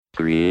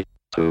3,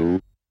 2,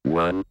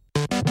 1.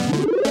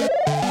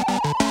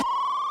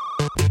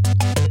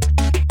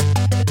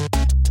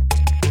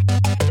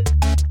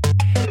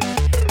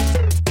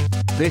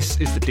 This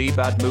is the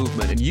D-Bad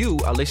Movement, and you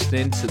are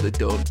listening to the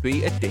Don't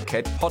Be a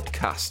Dickhead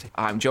podcast.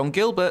 I'm John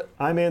Gilbert.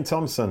 I'm Ian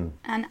Thompson.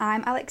 And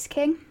I'm Alex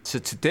King. So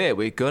today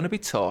we're going to be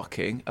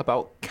talking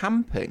about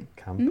camping.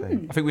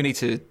 Camping. I think we need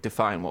to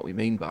define what we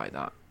mean by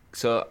that.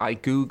 So I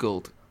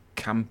Googled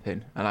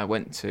camping, and I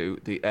went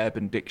to the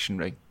Urban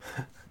Dictionary,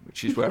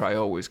 which is where I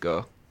always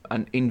go.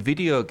 And in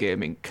video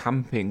gaming,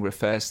 camping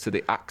refers to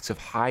the act of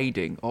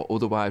hiding or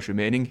otherwise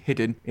remaining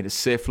hidden in a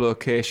safe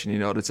location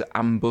in order to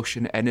ambush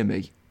an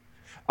enemy.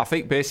 I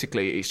think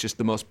basically it's just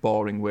the most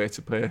boring way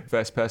to play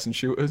first-person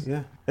shooters.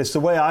 Yeah. It's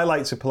the way I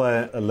like to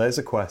play a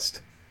Laser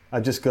Quest. I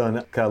just go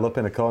and curl up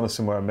in a corner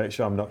somewhere and make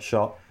sure I'm not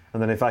shot.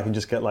 And then if I can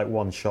just get like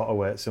one shot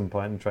away at some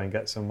point and try and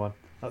get someone.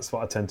 That's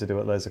what I tend to do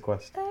at Laser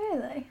Quest. Oh,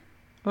 really?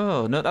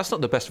 Oh, no, that's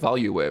not the best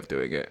value way of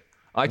doing it.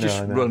 I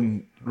just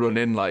run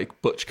in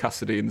like Butch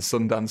Cassidy and the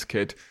Sundance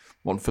Kid,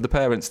 one for the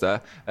parents there,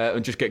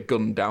 and just get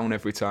gunned down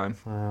every time.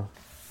 Wow.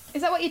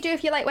 Is that what you do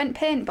if you like went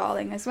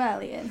paintballing as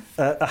well, Ian?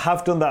 I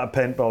have done that at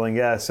paintballing,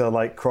 yeah. So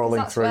like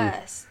crawling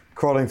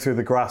through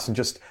the grass and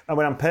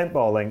when I'm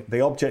paintballing,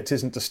 the object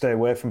isn't to stay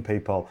away from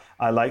people.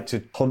 I like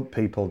to hunt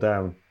people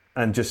down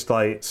and just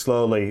like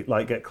slowly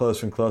like get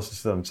closer and closer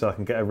to them so I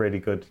can get a really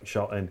good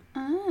shot in.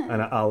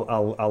 And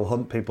I'll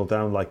hunt people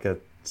down like a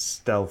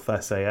stealth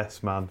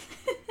SAS man.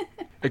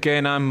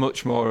 Again, I'm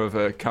much more of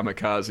a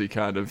kamikaze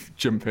kind of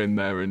jump in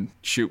there and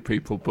shoot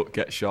people but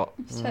get shot.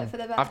 Just hope for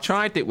the best. I've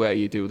tried it where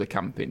you do the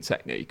camping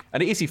technique,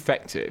 and it is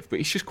effective, but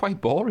it's just quite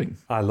boring.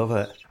 I love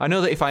it. I know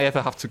that if I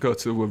ever have to go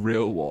to a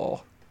real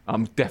war,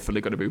 I'm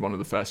definitely going to be one of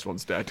the first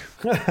ones dead.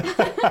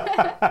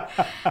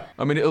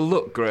 I mean, it'll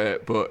look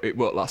great, but it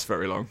won't last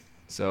very long.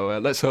 So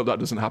let's hope that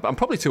doesn't happen. I'm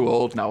probably too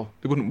old now.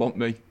 They wouldn't want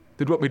me.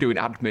 They'd want me doing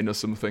admin or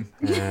something.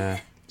 Yeah.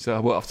 So I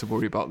won't have to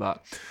worry about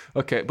that.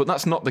 Okay, but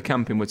that's not the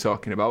camping we're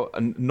talking about,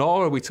 and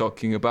nor are we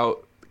talking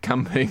about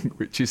camping,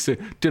 which is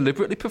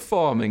deliberately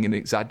performing in an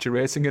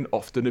exaggerating and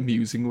often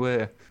amusing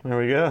way. There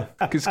we go.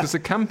 Because the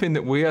camping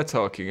that we are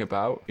talking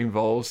about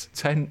involves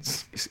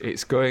tents.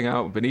 It's going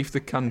out beneath the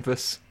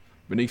canvas,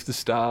 beneath the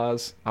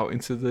stars, out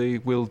into the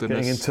wilderness.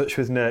 Getting in touch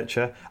with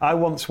nature. I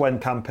once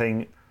went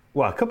camping,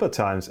 well, a couple of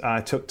times. I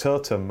took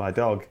Totem, my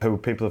dog, who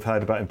people have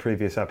heard about in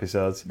previous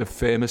episodes. The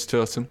famous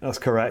Totem. That's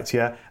correct,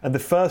 yeah. And the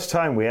first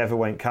time we ever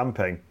went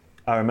camping,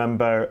 I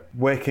remember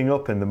waking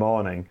up in the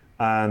morning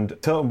and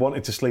Totem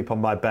wanted to sleep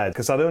on my bed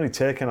because I'd only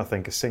taken, I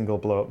think, a single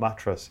blow-up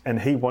mattress,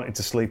 and he wanted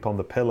to sleep on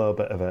the pillow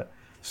bit of it.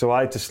 So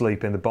I had to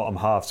sleep in the bottom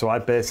half. So I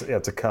basically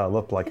had to curl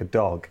up like a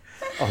dog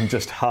on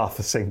just half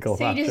a single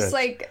mattress. So you just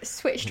like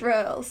switched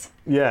roles?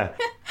 Yeah.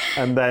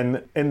 And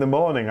then in the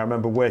morning, I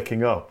remember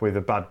waking up with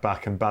a bad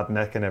back and bad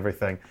neck and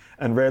everything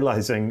and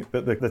realising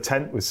that the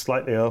tent was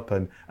slightly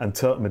open and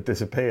Totem had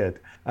disappeared.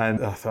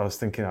 And I was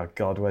thinking, oh,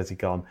 God, where's he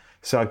gone?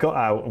 So I got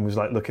out and was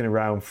like looking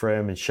around for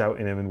him and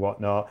shouting him and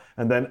whatnot.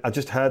 And then I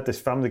just heard this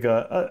family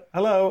go,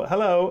 hello,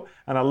 hello.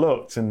 And I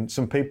looked and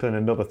some people in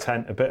another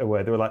tent a bit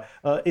away, they were like,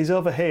 he's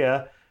over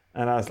here.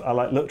 And I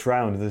like looked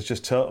around and there's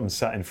just Totem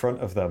sat in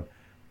front of them,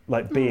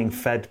 like being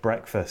fed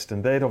breakfast.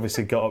 And they'd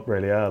obviously got up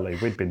really early.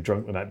 We'd been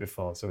drunk the night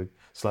before, so we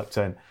slept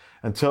in.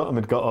 And Totem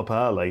had got up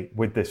early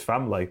with this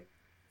family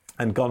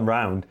and gone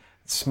round,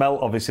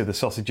 smelt obviously the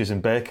sausages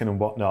and bacon and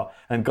whatnot,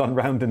 and gone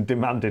round and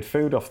demanded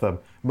food off them,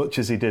 much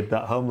as he did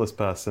that homeless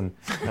person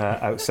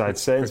outside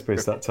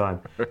Sainsbury's that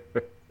time.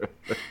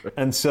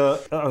 And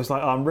so I was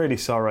like, I'm really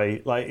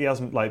sorry. Like, he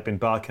hasn't like been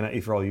barking at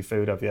you for all your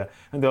food, have you?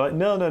 And they're like,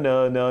 no,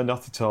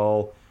 not at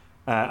all.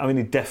 I mean,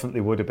 he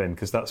definitely would have been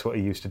because that's what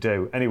he used to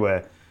do.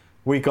 Anyway,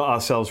 we got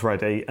ourselves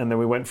ready and then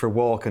we went for a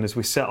walk. And as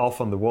we set off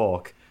on the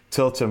walk,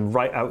 Totem,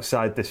 right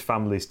outside this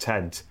family's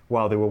tent,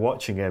 while they were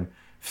watching him,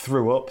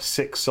 threw up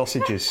 6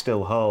 sausages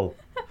still whole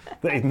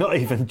that he'd not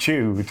even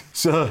chewed.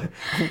 So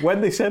when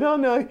they said, oh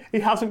no,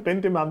 he hasn't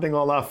been demanding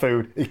all our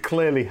food, he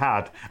clearly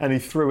had. And he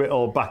threw it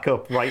all back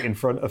up right in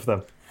front of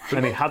them.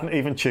 And he hadn't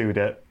even chewed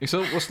it. It's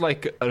almost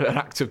like an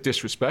act of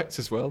disrespect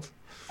as well.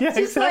 Yeah,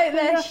 just exactly,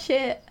 like their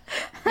shit.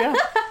 Yeah.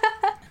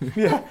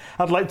 Yeah,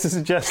 I'd like to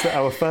suggest that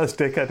our first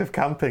dickhead of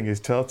camping is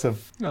Totem.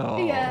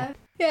 Oh. Yeah,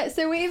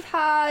 so we've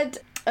had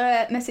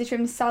a message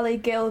from Sally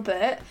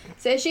Gilbert.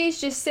 So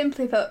she's just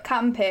simply put,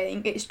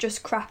 camping, it's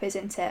just crap,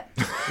 isn't it?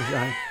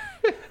 I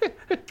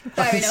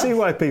Fair can enough. see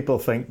why people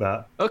think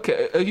that.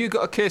 Okay, have you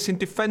got a case in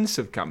defence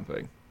of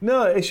camping?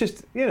 No, it's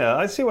just,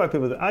 I see why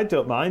people... I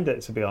don't mind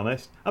it, to be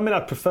honest. I mean,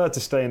 I'd prefer to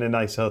stay in a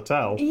nice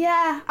hotel.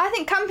 Yeah, I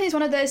think camping is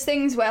one of those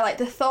things where like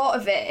the thought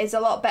of it is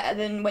a lot better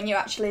than when you're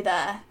actually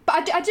there.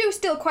 But I do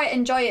still quite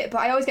enjoy it, but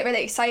I always get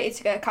really excited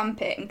to go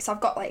camping because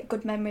I've got like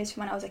good memories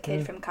from when I was a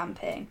kid from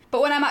camping.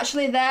 But when I'm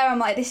actually there, I'm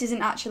like, this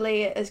isn't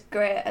actually as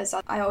great as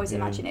I always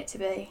imagine it to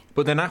be.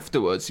 But then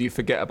afterwards, you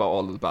forget about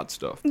all of the bad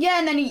stuff. Yeah,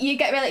 and then you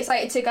get really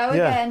excited to go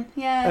again.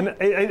 Yeah.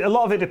 And a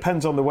lot of it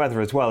depends on the weather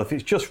as well. If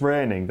it's just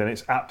raining, then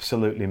it's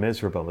absolutely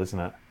miserable, isn't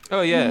it?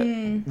 Oh, yeah.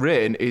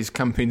 Rain is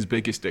camping's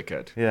biggest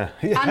dickhead. Yeah.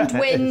 And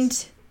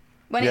wind.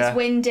 when Yeah. it's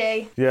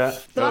windy. Yeah.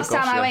 The last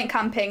gosh, time I yeah. went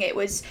camping, it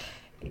was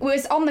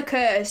on the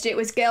coast. It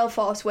was gale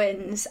force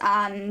winds,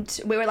 and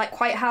we were like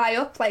quite high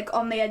up, like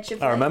on the edge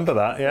of. I remember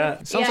that, yeah.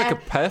 Sounds Yeah. like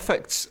a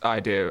perfect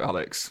idea,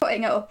 Alex.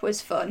 Putting it up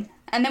was fun,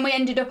 and then we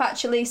ended up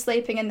actually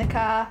sleeping in the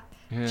car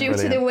due to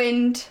Brilliant. the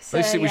wind. So,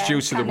 At least it was yeah,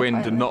 due to the kind of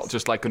wind and not pointless.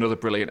 just like another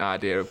brilliant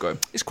idea of going,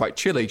 it's quite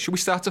chilly. Should we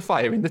start a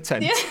fire in the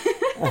tent?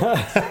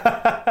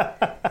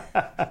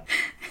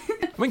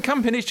 I mean,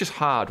 camping is just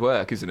hard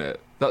work, isn't it?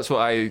 That's what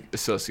I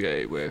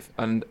associate it with.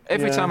 And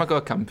every Yeah. time I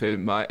go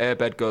camping, my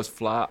airbed goes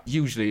flat.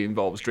 Usually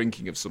involves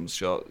drinking of some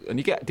sort. And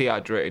you get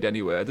dehydrated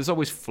anyway. There's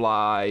always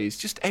flies.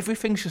 Just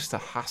everything's just a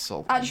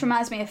hassle. That just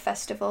reminds me of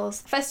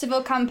festivals.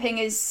 Festival camping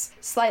is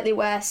slightly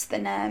worse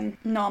than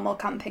normal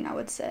camping, I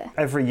would say.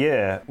 Every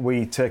year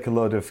we take a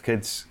load of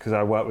kids, because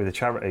I work with a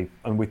charity,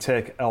 and we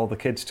take all the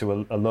kids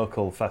to a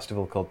local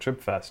festival called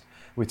Tribfest.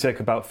 We take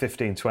about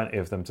 15, 20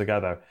 of them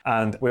together,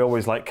 and we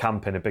always like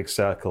camp in a big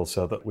circle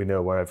so that we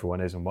know where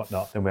everyone is and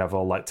whatnot. And we have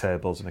all like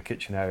tables and a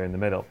kitchen area in the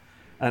middle.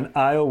 And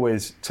I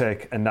always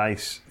take a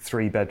nice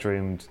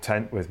 3-bedroomed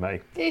tent with me.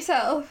 For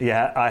yourself?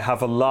 Yeah, I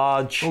have a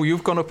large... Oh,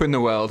 you've gone up in the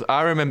world.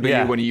 I remember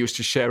Yeah. you when you used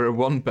to share a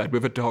one bed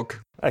with a dog.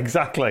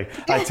 Exactly.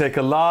 I take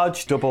a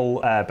large double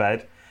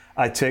airbed.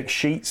 I take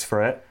sheets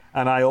for it.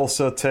 And I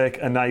also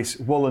take a nice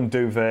woolen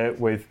duvet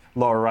with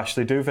Laura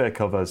Ashley duvet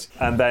covers.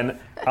 And then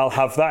I'll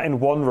have that in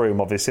one room,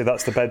 obviously,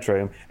 that's the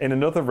bedroom. In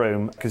another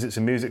room, because it's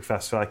a music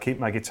festival, I keep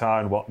my guitar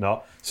and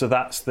whatnot. So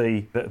that's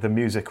the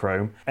music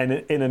room. And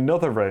in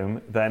another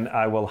room, then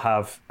I will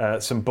have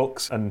some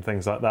books and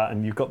things like that.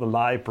 And you've got the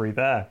library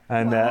there.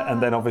 And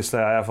then obviously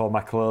I have all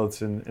my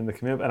clothes in the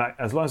community. And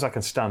as long as I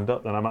can stand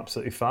up, then I'm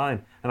absolutely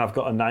fine. And I've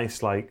got a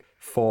nice, like,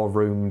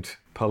 4-roomed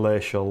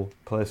palatial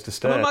place to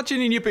stay. I'm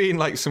imagining you being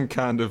like some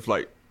kind of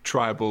like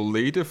tribal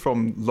leader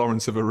from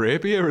Lawrence of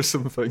Arabia or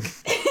something.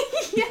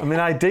 I mean,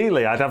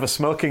 ideally, I'd have a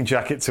smoking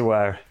jacket to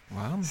wear.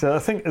 Wow. So I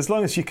think as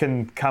long as you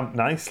can camp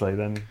nicely,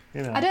 then,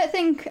 you know. I don't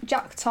think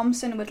Jack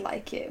Thompson would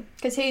like you,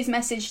 because he's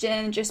messaged in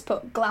and just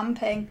put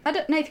glamping. I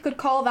don't know if you could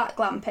call that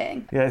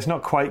glamping. Yeah, it's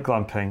not quite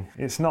glamping.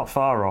 It's not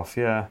far off,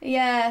 yeah.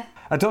 Yeah,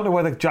 I don't know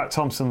whether Jack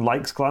Thompson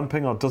likes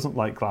glamping or doesn't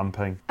like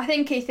glamping. I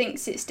think he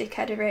thinks it's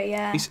dickheadery,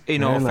 yeah. It's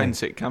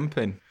inauthentic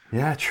camping.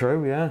 Yeah,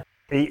 true, yeah.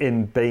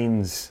 Eating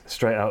beans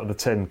straight out of the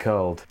tin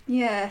cold.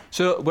 Yeah.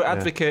 So we're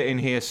advocating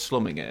here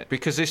slumming it,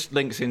 because this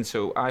links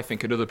into, I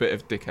think, another bit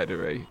of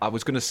dickheadery. I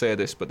was going to say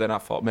this, but then I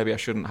thought maybe I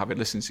shouldn't have it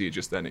listened to you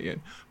just then, Ian.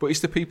 But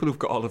it's the people who've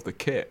got all of the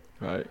kit,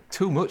 right?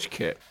 Too much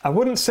kit. I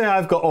wouldn't say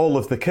I've got all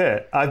of the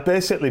kit. I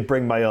basically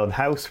bring my own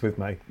house with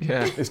me.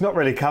 Yeah. It's not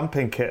really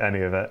camping kit,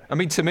 any of it. I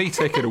mean, to me,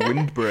 taking a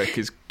windbreak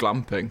is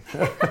glamping.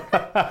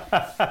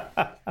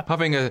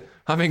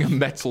 Having a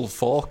metal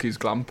fork is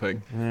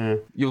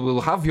glamping. You will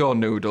have your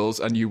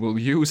noodles and you will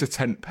use a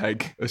tent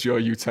peg as your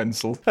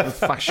utensil and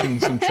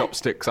fashion some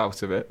chopsticks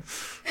out of it.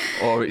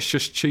 Or it's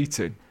just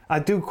cheating. I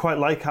do quite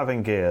like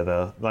having gear,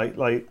 though.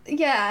 Like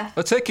Yeah.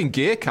 Or taking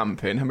gear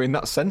camping, I mean,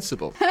 that's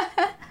sensible.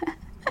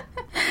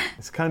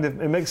 it's kind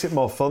of, it makes it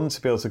more fun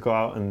to be able to go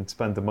out and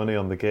spend the money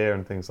on the gear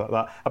and things like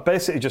that. I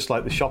basically just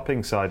like the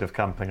shopping side of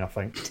camping, I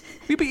think.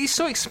 Yeah, but it's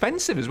so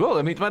expensive as well.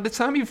 I mean, by the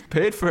time you've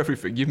paid for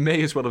everything, you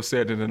may as well have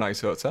stayed in a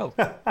nice hotel.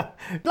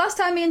 Last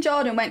time me and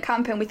Jordan went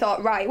camping, we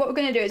thought, right, what we're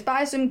going to do is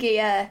buy some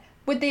gear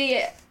with the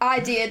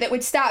idea that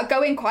we'd start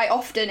going quite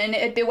often and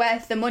it'd be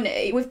worth the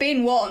money. We've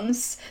been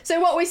once.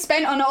 So what we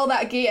spent on all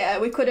that gear,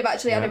 we could have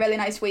actually had a really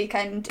nice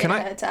weekend in a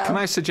hotel. Can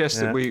I suggest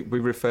that we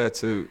refer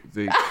to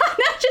the...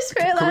 I just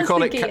realised Can we call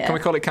the it? gear. Can we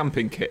call it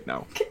camping kit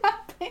now?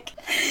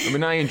 I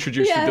mean, I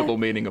introduced Yeah. the double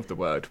meaning of the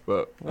word,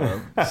 but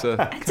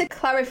To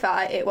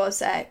clarify, it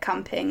was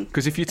camping.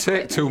 because if you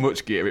take too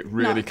much gear, it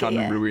really Not can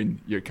gear.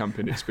 ruin your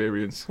camping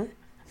experience.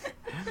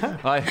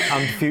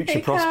 And future It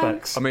can.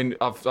 prospects. I mean,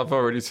 I've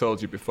already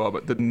told you before,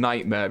 but the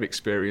nightmare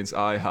experience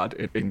I had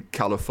in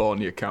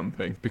California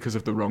camping because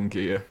of the wrong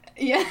gear.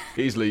 Yeah.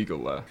 It is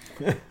legal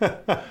there.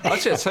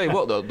 Actually, I'll tell you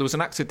what, though, there was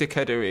an act of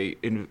dickheadery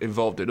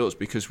involved in us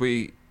because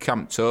we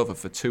camped over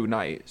for 2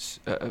 nights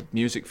at a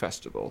music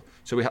festival.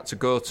 So we had to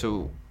go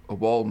to a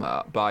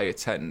Walmart, buy a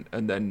tent,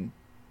 and then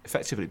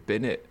effectively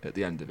bin it at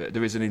the end of it.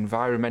 There is an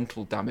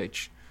environmental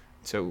damage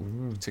to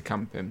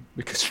camping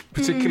because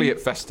particularly at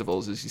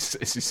festivals, as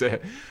you say,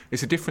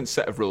 it's a different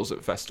set of rules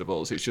at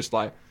festivals. It's just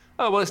like,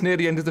 oh, well, it's near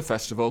the end of the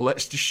festival,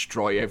 let's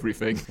destroy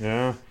everything.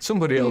 Yeah.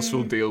 Somebody else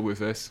will deal with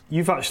this.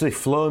 You've actually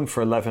flown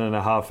for 11 and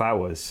a half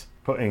hours,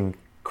 putting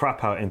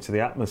crap out into the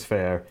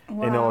atmosphere in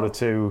Wow. order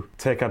to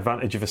take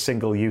advantage of a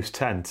single-use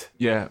tent.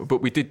 Yeah,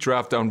 but we did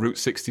drive down Route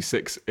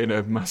 66 in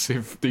a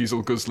massive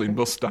diesel guzzling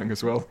Mustang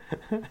as well.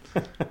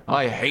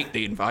 I hate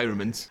the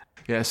environment.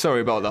 Yeah, sorry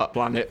about that,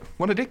 planet.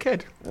 What a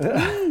dickhead.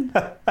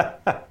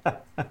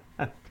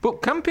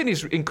 But camping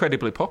is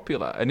incredibly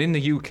popular, and in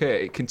the UK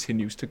it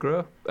continues to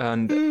grow.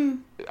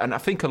 And I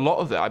think a lot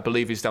of it, I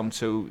believe, is down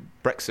to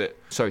Brexit.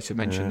 Sorry to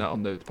mention that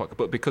on the podcast,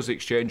 but because the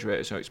exchange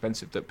rate is so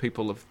expensive that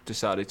people have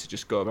decided to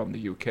just go around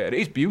the UK. And it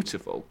is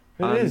beautiful.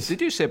 And is. they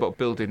do say about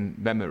building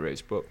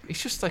memories, but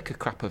it's just like a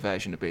crapper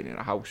version of being in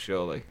a house,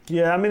 surely.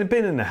 Yeah, I mean,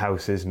 being in the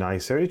house is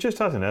nicer. It's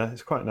just, I don't know,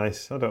 it's quite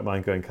nice. I don't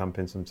mind going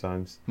camping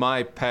sometimes.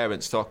 My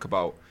parents talk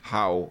about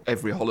how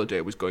every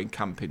holiday was going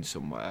camping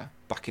somewhere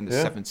back in the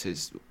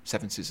 70s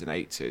and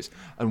 80s.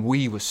 And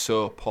we were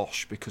so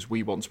posh because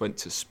we once went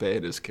to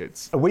Spain as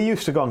kids. We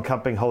used to go on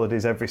camping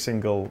holidays every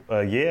single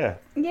year.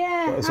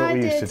 Yeah, That's what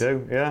we used to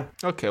do, yeah.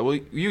 Okay, well,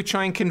 you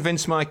try and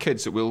convince my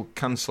kids that we'll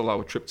cancel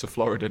our trip to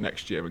Florida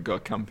next year and go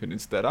camping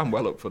instead. I'm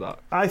well up for that.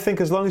 I think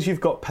as long as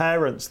you've got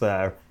parents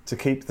there to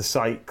keep the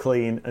site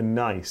clean and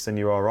nice, then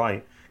you're all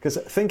right. Because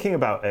thinking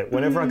about it,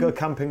 whenever I go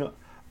camping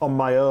on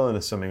my own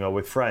or something, or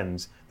with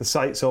friends, the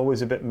site's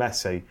always a bit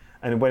messy.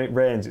 And when it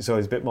rains, it's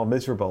always a bit more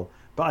miserable.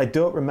 But I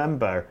don't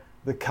remember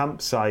the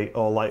campsite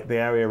or like the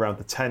area around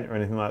the tent or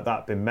anything like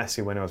that being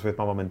messy when I was with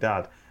my mum and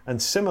dad.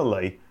 And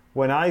similarly,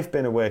 when I've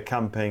been away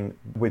camping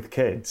with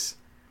kids,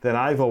 then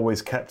I've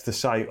always kept the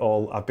site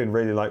I've been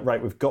really like, right,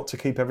 we've got to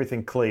keep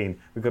everything clean.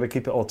 We've got to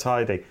keep it all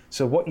tidy.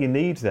 So what you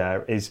need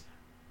there is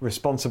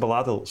responsible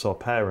adults or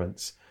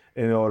parents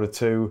in order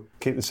to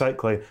keep the site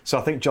clean. So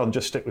I think, John,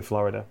 just stick with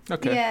Florida.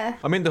 Okay. Yeah.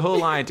 I mean, the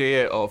whole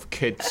idea of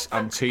kids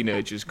and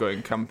teenagers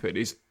going camping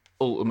is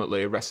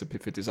ultimately a recipe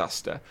for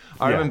disaster.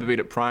 I remember being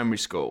at primary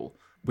school.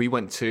 We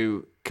went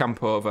to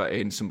camp over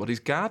in somebody's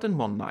garden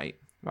one night,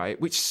 right?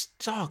 Which,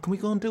 can we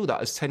go and do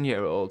that as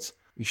 10-year-olds?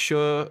 You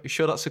sure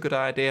that's a good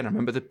idea? And I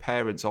remember the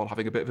parents all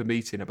having a bit of a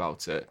meeting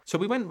about it. So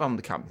we went round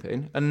the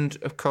camping, and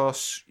of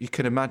course, you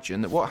can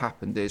imagine that what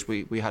happened is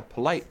we had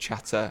polite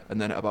chatter,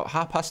 and then at about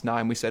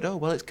 9:30, we said, oh,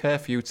 well, it's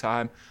curfew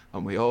time,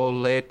 and we all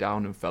laid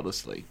down and fell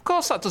asleep. Of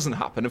course, that doesn't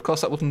happen. Of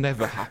course, that would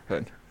never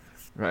happen.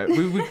 Right,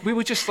 we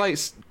were just like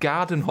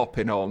garden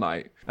hopping all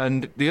night,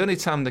 and the only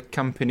time the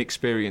camping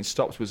experience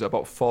stopped was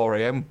about 4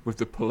 a.m. with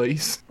the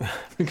police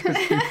because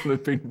people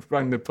had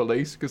rang the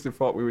police because they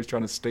thought we were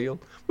trying to steal.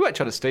 We weren't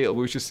trying to steal;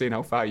 we were just seeing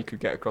how far you could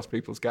get across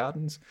people's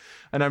gardens.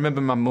 And I remember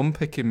my mum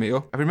picking me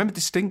up. I remember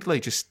distinctly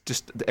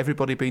just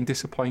everybody being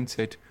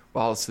disappointed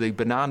whilst the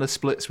Banana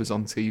Splits was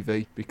on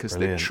TV because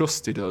Brilliant. they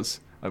trusted us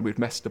and we'd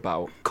messed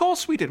about. Of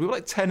course we did. We were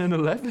like 10 and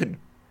 11.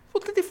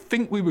 What did they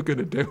think we were going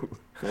to do?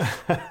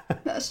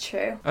 That's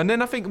true. And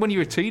then I think when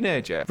you're a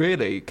teenager,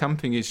 really,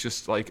 camping is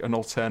just like an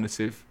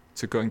alternative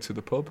to going to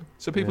the pub.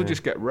 So people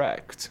just get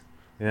wrecked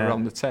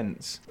around the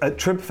tents. At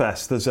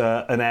Tribfest, there's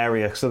an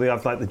area, so they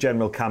have like the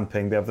general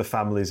camping, they have the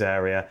families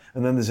area,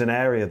 and then there's an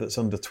area that's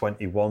under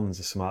 21s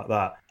or something like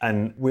that.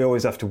 And we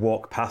always have to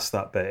walk past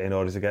that bit in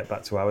order to get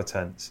back to our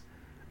tents.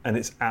 And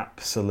it's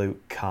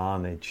absolute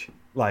carnage.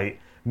 Like,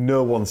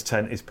 no one's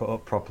tent is put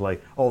up properly.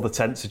 All the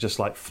tents are just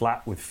like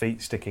flat with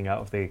feet sticking out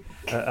of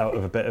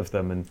a bit of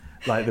them, and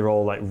like they're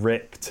all like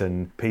ripped,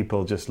 and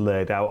people just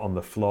laid out on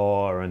the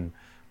floor, and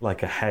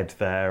like a head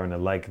there and a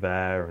leg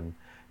there, and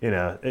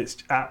it's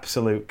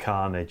absolute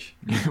carnage.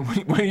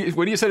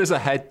 when you say there's a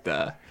head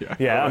there,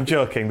 Yeah, I'm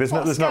joking. There's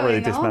not really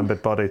going on?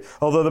 dismembered bodies,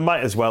 although there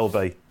might as well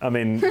be. I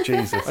mean,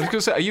 Jesus. I was going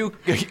to say,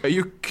 are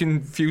you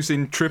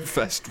confusing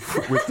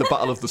Tribfest with the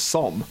Battle of the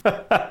Somme?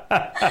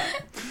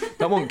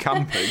 That wasn't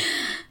camping.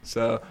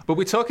 So, but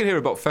we're talking here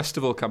about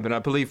festival camping. I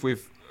believe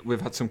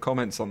we've had some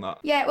comments on that.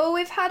 Yeah, well,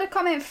 we've had a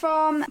comment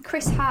from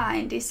Chris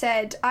Hind. He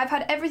said, I've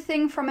had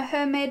everything from a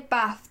homemade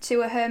bath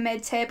to a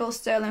homemade table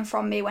stolen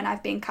from me when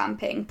I've been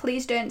camping.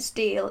 Please don't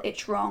steal.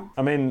 It's wrong.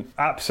 I mean,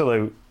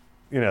 absolute,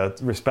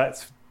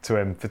 respect to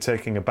him for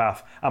taking a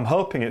bath. I'm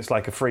hoping it's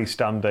like a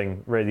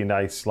freestanding, really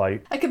nice,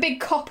 like a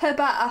big copper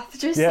bath,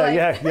 just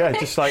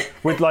just like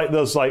with like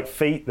those like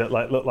feet that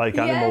like look like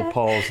animal Yeah.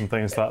 paws and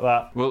things like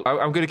that. Well,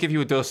 I'm going to give you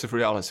a dose of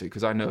reality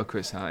because I know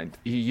Chris Hind.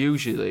 He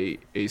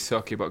usually is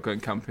talking about going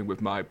camping with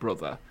my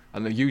brother,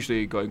 and they're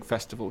usually going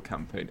festival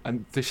camping.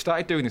 And they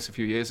started doing this a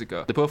few years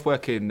ago. They both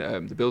work in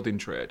the building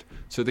trade,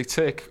 so they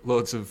take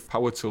loads of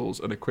power tools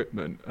and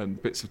equipment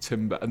and bits of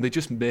timber, and they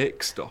just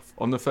make stuff.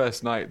 On the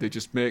first night, they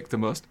just make the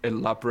most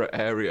elaborate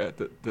area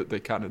that they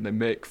can, and they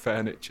make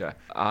furniture,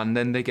 and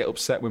then they get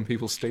upset when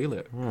people steal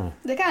it.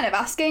 They're kind of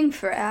asking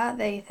for it, aren't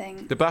they, you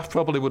think? The bath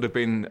probably would have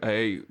been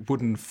a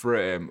wooden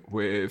frame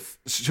with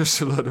just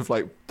a load of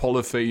like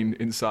polythene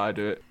inside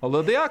of it.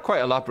 Although they are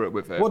quite elaborate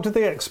with it. What do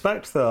they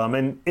expect though? I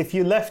mean, if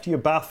you left your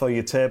bath or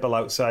your table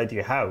outside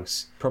your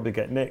house, probably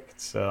get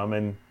nicked. So I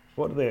mean,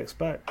 what do they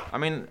expect? I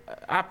mean,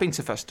 I've been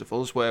to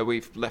festivals where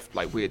we've left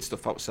like weird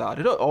stuff outside.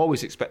 I don't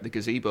always expect the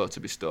gazebo to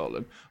be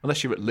stolen,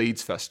 unless you're at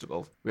Leeds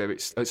Festival, where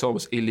it's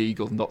almost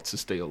illegal not to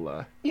steal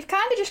there. You've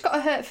kind of just got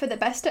to hope for the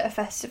best at a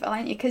festival,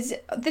 ain't you? Because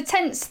the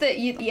tents that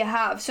you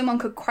have, someone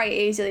could quite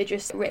easily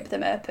just rip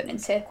them open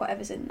and take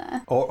whatever's in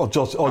there. Or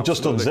just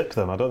Absolutely. unzip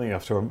them. I don't think you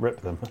have to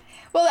rip them.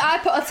 Well, I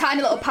put a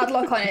tiny little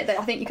padlock on it that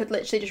I think you could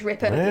literally just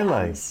rip open with your Really?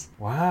 hands.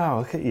 Wow,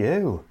 look at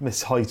you,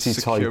 Miss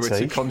Hoity-Toity.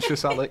 Security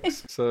conscious,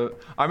 Alex. So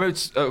I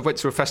went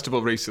to a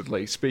festival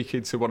recently,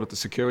 speaking to one of the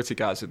security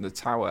guys in the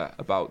tower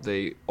about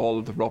all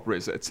of the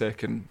robberies that had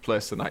taken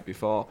place the night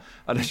before,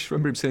 and I just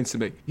remember him saying to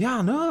me, "Yeah,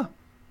 I know.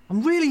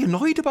 I'm really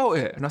annoyed about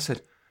it." And I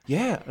said,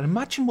 "Yeah, and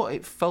imagine what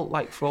it felt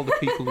like for all the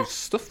people whose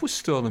stuff was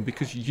stolen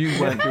because you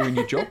weren't doing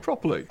your job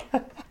properly."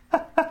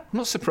 I'm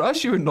not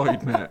surprised you're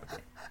annoyed, mate.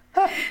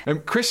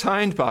 Chris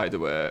Hind, by the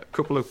way, a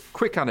couple of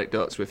quick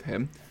anecdotes with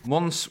him.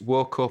 Once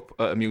woke up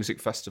at a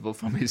music festival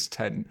from his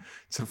tent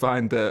to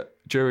find that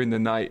during the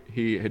night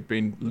he had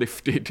been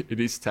lifted in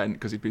his tent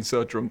because he'd been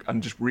so drunk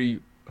and just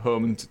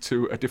rehomed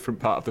to a different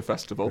part of the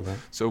festival.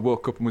 Brilliant. So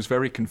woke up and was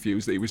very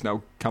confused that he was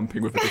now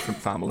camping with a different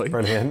family.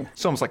 Brilliant.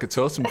 It's almost like a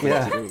totem pole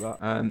to do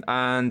that.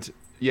 And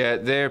yeah,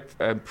 they're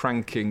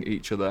pranking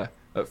each other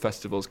at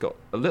festivals got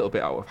a little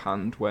bit out of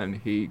hand when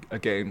he,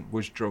 again,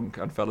 was drunk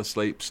and fell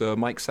asleep, so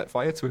Mike set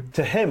fire to him.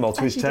 To him or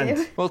to his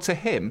tent? Well, to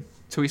him,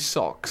 to his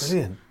socks.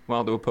 Brilliant.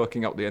 While they were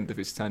poking out the end of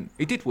his tent.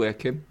 He did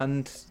wake him,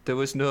 and there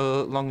was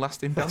no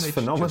long-lasting damage. That's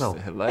phenomenal. Just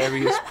a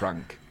hilarious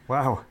prank.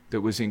 Wow.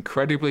 That was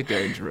incredibly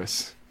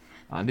dangerous,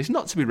 and is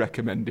not to be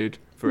recommended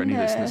for any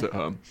listeners at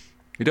home.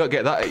 You don't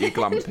get that at your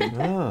glamping.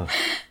 Oh.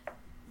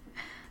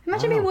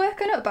 Imagine being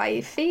woken up by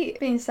your feet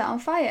being set on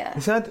fire.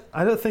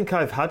 I don't think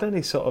I've had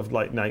any sort of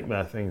like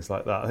nightmare things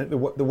like that. I think the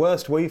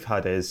worst we've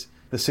had is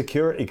the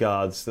security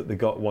guards that they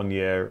got one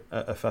year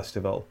at a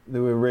festival. They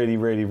were really,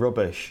 really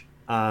rubbish,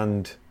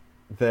 and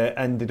they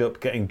ended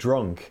up getting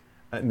drunk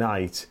at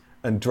night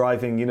and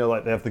driving, you know,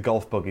 like they have the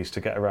golf buggies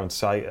to get around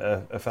site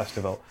at a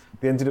festival.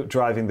 They ended up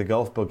driving the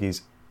golf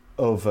buggies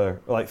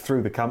over, like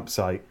through the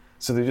campsite.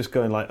 So they're just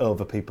going like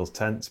over people's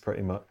tents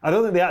pretty much. I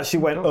don't think they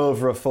actually went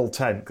over a full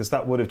tent because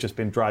that would have just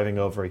been driving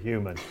over a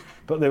human.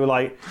 But they were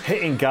like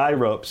hitting guy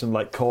ropes and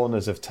like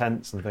corners of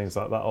tents and things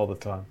like that all the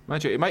time.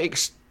 Imagine, it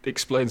might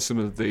explain some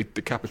of the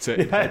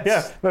decapitated heads.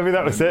 Yeah, maybe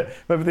that was it.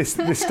 Maybe they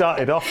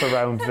started off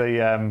around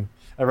the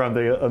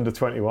under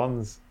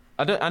 21s.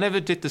 I never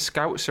did the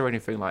scouts or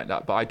anything like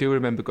that, but I do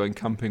remember going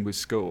camping with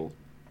school.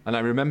 And I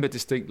remember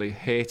distinctly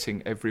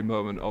hating every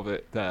moment of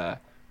it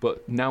there.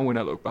 But now when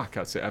I look back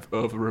at it, I've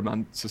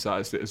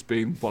over-romanticised it as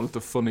being one of the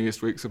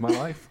funniest weeks of my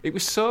life. It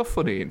was so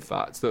funny, in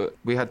fact, that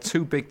we had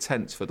 2 big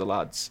tents for the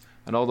lads,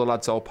 and all the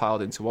lads all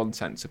piled into one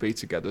tent to be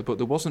together, but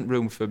there wasn't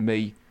room for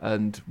me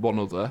and one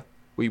other.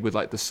 We were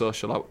like the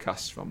social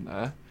outcasts from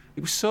there.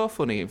 It was so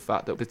funny, in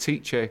fact, that the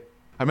teacher...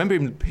 I remember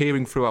him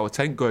peering through our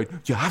tent going,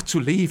 "You have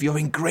to leave, you're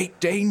in great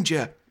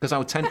danger." Because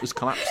our tent was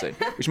collapsing,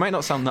 which might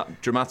not sound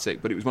that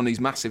dramatic, but it was one of these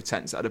massive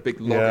tents that had a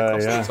big log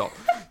across the top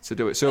to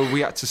do it. So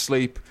we had to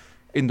sleep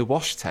in the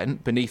wash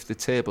tent, beneath the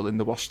table in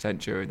the wash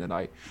tent during the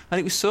night. And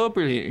it was so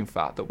brilliant, in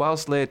fact, that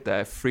whilst laid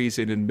there,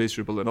 freezing and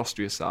miserable and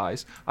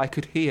ostracised, I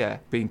could hear,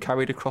 being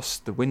carried across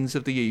the winds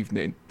of the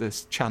evening,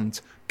 this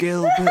chant,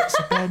 "Gilbert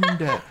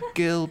Sabender,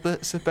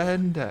 Gilbert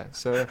Sabender."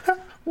 So,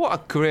 what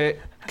a great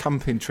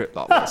camping trip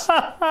that was.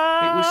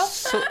 It was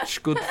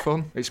such good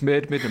fun. It's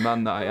made me the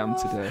man that I am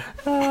today.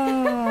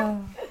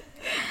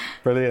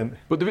 Brilliant.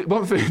 But the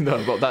one thing,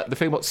 though, about that, the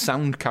thing about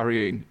sound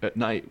carrying at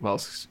night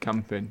whilst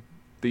camping,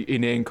 the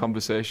inane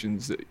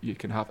conversations that you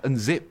can have, and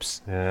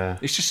zips. Yeah.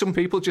 It's just some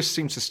people just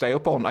seem to stay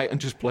up all night and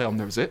just play on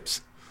their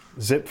zips.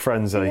 Zip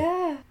frenzy.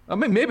 Yeah. I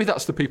mean, maybe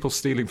that's the people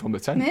stealing from the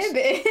tents.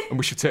 Maybe. And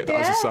we should take that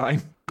as a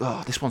sign.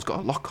 Oh, this one's got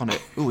a lock on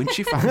it. Oh, isn't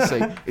she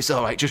fancy? It's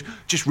all right,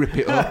 just rip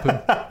it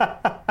open.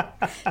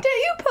 Don't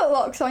you put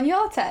locks on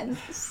your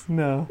tents?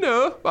 No.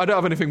 No, I don't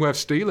have anything worth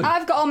stealing.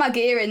 I've got all my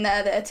gear in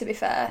there, to be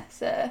fair.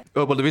 So.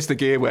 Oh, well, there is the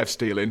gear worth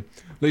stealing.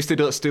 At least they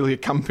don't steal your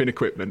camping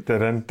equipment.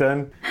 Dun,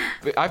 dun.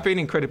 I've been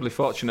incredibly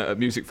fortunate at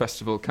music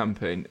festival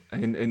camping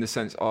in the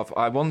sense of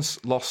I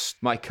once lost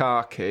my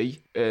car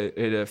key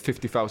in a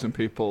 50,000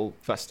 people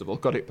festival,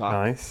 got it back.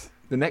 Nice.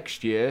 The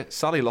next year,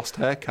 Sally lost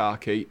her car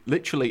key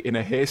literally in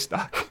a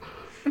haystack.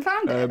 I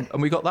found it.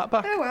 And we got that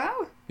back. Oh,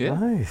 wow. Yeah.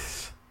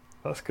 Nice.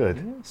 That's good.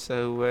 Yeah,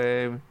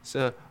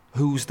 so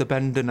who's the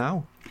bender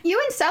now? You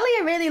and Sally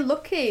are really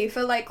lucky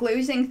for, like,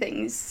 losing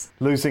things.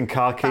 Losing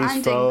car keys,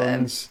 Finding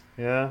phones.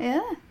 Yeah.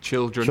 Yeah.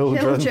 Children.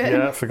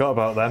 Yeah, forgot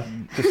about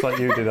them. Just like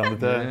you did on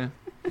the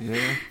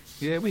day.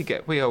 Yeah.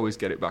 We always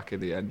get it back in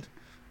the end.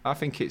 I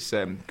think it's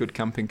good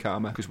camping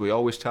karma because we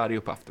always tidy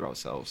up after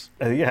ourselves.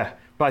 Yeah.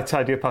 By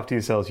tidy up after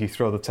yourselves, you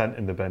throw the tent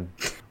in the bin.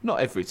 Not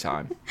every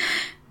time.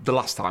 The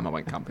last time I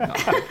went camping.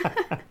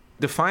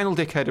 The final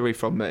dickheadery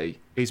from me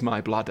is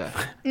my bladder.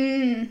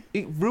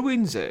 It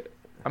ruins it.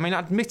 I mean,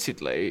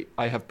 admittedly,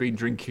 I have been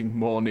drinking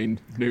morning,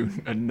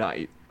 noon and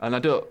night, and I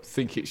don't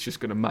think it's just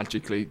going to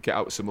magically get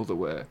out some other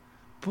way.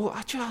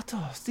 But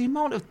the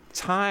amount of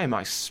time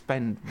I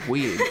spend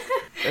weeing.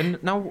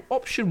 And now,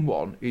 option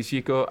 1 is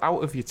you go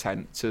out of your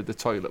tent to the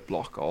toilet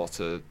block or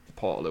to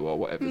Portaloo or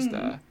whatever's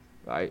there,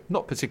 right?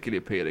 Not particularly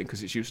appealing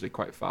because it's usually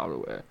quite far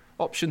away.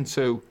 Option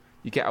 2,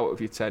 you get out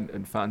of your tent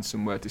and find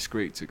somewhere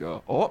discreet to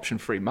go. Or option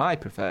 3, my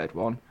preferred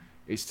one,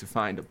 is to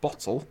find a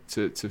bottle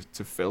to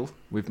fill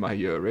with my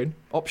urine.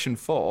 Option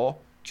 4,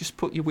 just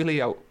put your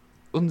willy out,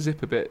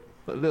 unzip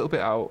a little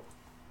bit out,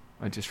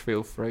 and just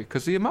feel free.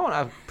 Because the amount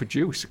I've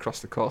produced across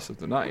the course of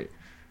the night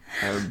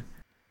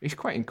is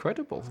quite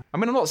incredible. I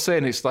mean, I'm not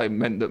saying it's like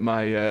meant that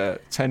my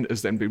tent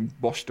has then been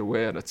washed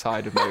away on a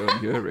tide of my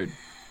own urine,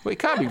 but it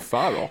can't be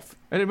far off.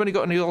 Anybody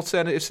got any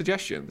alternative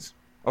suggestions?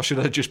 Or should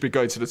I just be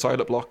going to the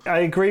toilet block? I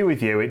agree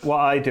with you. What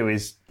I do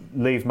is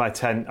leave my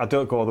tent. I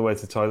don't go all the way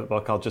to the toilet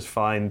block. I'll just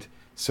find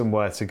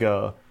somewhere to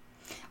go.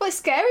 Well, it's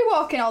scary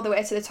walking all the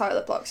way to the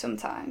toilet block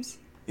sometimes.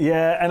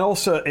 Yeah, and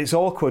also it's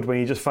awkward when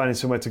you're just finding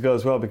somewhere to go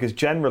as well, because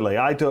generally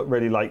I don't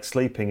really like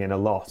sleeping in a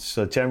lot.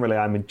 So generally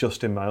I'm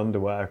just in my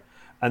underwear.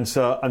 And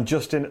so I'm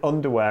just in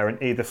underwear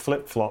and either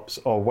flip-flops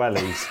or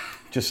wellies,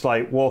 just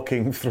like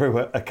walking through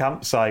a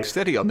campsite.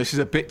 Steady on, this is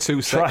a bit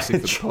too sexy for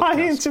the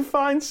Trying podcast. to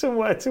find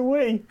somewhere to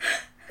wee.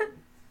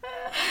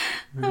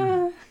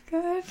 Oh,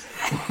 God.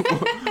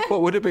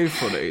 What would have been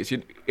funny is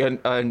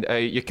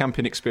your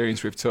camping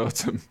experience with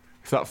Totem.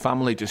 If that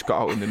family just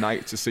got out in the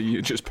night to see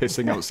you just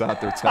pissing outside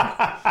their tent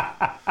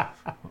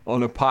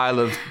on a pile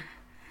of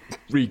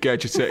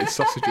regurgitated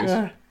sausages.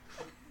 Yeah.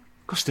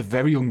 Gosh, they're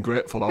very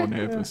ungrateful, our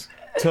neighbours.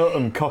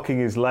 Totem cocking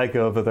his leg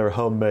over their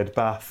homemade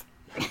bath.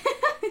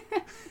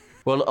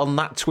 Well, on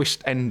that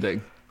twist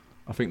ending,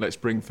 I think let's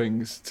bring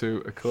things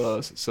to a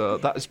close. So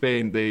that's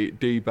been the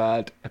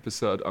D-Bad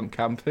episode on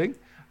camping.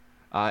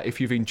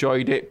 If you've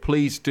enjoyed it,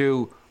 please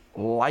do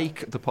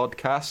like the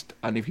podcast.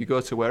 And if you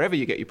go to wherever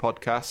you get your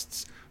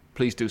podcasts,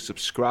 please do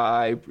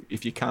subscribe.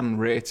 If you can,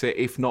 rate it.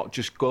 If not,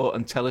 just go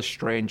and tell a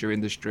stranger in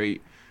the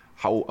street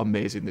how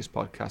amazing this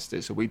podcast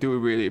is. So we do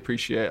really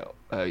appreciate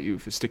you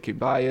for sticking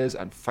by us,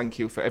 and thank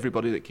you for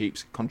everybody that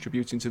keeps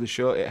contributing to the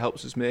show. It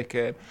helps us make,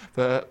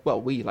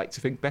 we like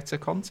to think, better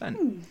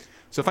content.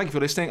 So thank you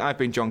for listening. I've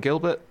been John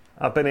Gilbert.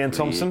 I've been Ian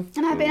Thompson.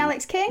 And I've been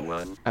Alex King.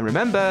 1. And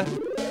remember,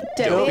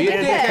 Don't be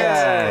a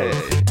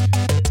dickhead.